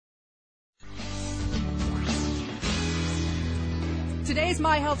Today's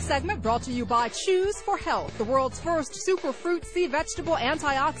My Health segment brought to you by Choose for Health, the world's first superfruit sea vegetable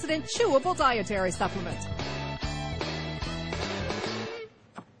antioxidant chewable dietary supplement.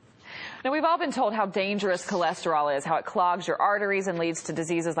 Now, we've all been told how dangerous cholesterol is, how it clogs your arteries and leads to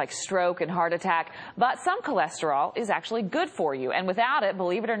diseases like stroke and heart attack. But some cholesterol is actually good for you. And without it,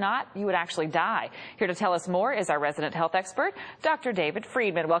 believe it or not, you would actually die. Here to tell us more is our resident health expert, Dr. David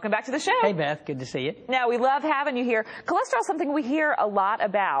Friedman. Welcome back to the show. Hey, Beth. Good to see you. Now, we love having you here. Cholesterol is something we hear a lot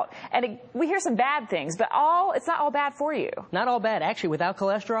about. And we hear some bad things, but it's not all bad for you. Not all bad. Actually, without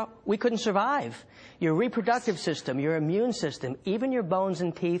cholesterol, we couldn't survive. Your reproductive system, your immune system, even your bones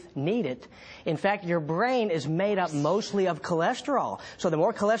and teeth need it. In fact, your brain is made up mostly of cholesterol. So the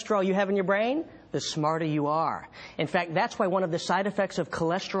more cholesterol you have in your brain, the smarter you are. In fact, that's why one of the side effects of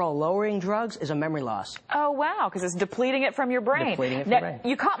cholesterol-lowering drugs is a memory loss. Oh, wow, because it's depleting it from your brain. Depleting it from now, your brain.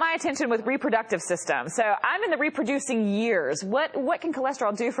 You caught my attention with reproductive system. So I'm in the reproducing years. What can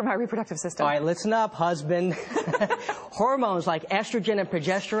cholesterol do for my reproductive system? All right, listen up, husband. Hormones like estrogen and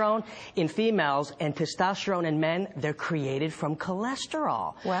progesterone in females and testosterone in men, they're created from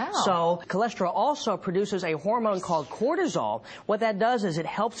cholesterol. Wow. So cholesterol also produces a hormone called cortisol. What that does is it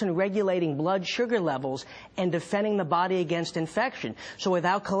helps in regulating blood sugar levels and defending the body against infection. So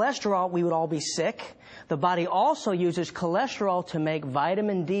without cholesterol, we would all be sick. The body also uses cholesterol to make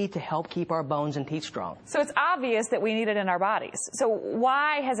vitamin D to help keep our bones and teeth strong. So it's obvious that we need it in our bodies. So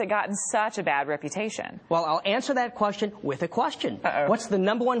why has it gotten such a bad reputation? Well, I'll answer that question with a question. What's the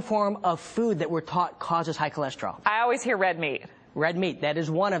 #1 form of food that we're taught causes high cholesterol? I always hear red meat. Red meat, that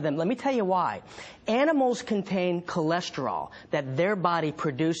is one of them. Let me tell you why. Animals contain cholesterol that their body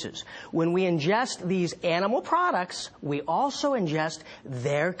produces. When we ingest these animal products, we also ingest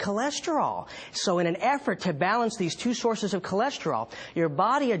their cholesterol. So in an effort to balance these two sources of cholesterol, your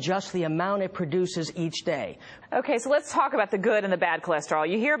body adjusts the amount it produces each day. Okay, so let's talk about the good and the bad cholesterol.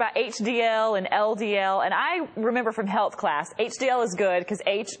 You hear about HDL and LDL, and I remember from health class, HDL is good because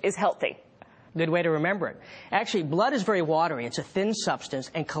H is healthy. Good way to remember it. Actually, blood is very watery. It's a thin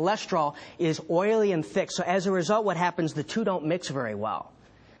substance, and cholesterol is oily and thick. So as a result, what happens, the two don't mix very well.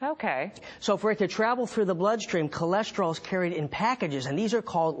 Okay. So for it to travel through the bloodstream, cholesterol is carried in packages, and these are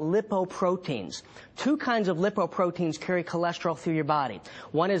called lipoproteins. Two kinds of lipoproteins carry cholesterol through your body.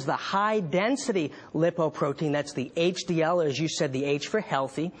 One is the high-density lipoprotein, that's the HDL, as you said, the H for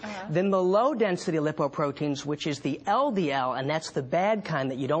healthy. Then the low-density lipoproteins, which is the LDL, and that's the bad kind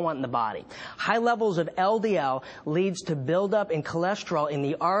that you don't want in the body. High levels of LDL leads to buildup in cholesterol in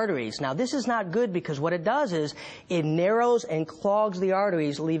the arteries. Now, this is not good because what it does is it narrows and clogs the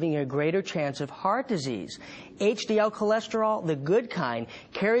arteries, leaving a greater chance of heart disease. HDL cholesterol, the good kind,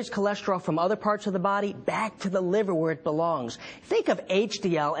 carries cholesterol from other parts of the body back to the liver where it belongs. Think of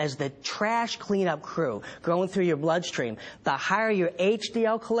HDL as the trash cleanup crew going through your bloodstream. The higher your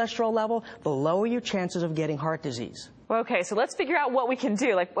HDL cholesterol level, the lower your chances of getting heart disease. Okay, so let's figure out what we can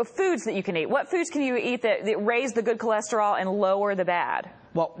do, like what foods that you can eat. What foods can you eat that raise the good cholesterol and lower the bad?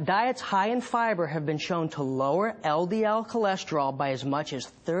 Well, diets high in fiber have been shown to lower LDL cholesterol by as much as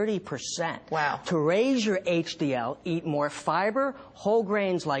 30%. Wow. To raise your HDL, eat more fiber, whole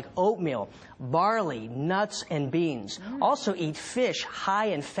grains like oatmeal, barley, nuts, and beans. Also eat fish high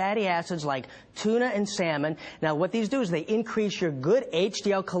in fatty acids like tuna and salmon. Now, what these do is they increase your good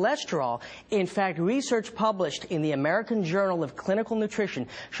HDL cholesterol. In fact, research published in the American Journal of Clinical Nutrition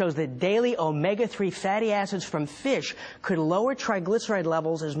shows that daily omega-3 fatty acids from fish could lower triglyceride levels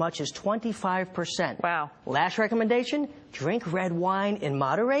as much as 25%. Wow. Last recommendation, drink red wine in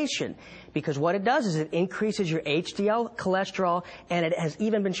moderation, because what it does is it increases your HDL cholesterol, and it has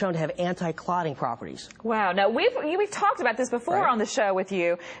even been shown to have anti-clotting properties. Wow. Now, we've talked about this before on the show with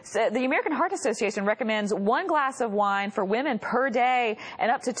you. So the American Heart Association recommends 1 glass of wine for women per day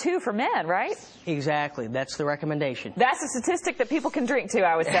and up to 2 for men, right? Exactly. That's the recommendation. That's a statistic that people can drink to,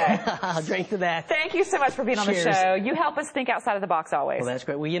 I would say. I'll drink to that. Thank you so much for being on the show. You help us think outside of the box always. Well, that's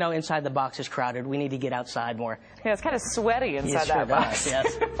great. Well, you know, inside the box is crowded. We need to get outside more. Yeah, it's kind of sweaty inside that box.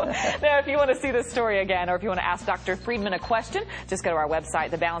 Yes. Now, if you want to see this story again, or if you want to ask Dr. Friedman a question, just go to our website,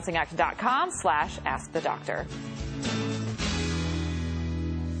 thebalancingact.com/askthedoctor.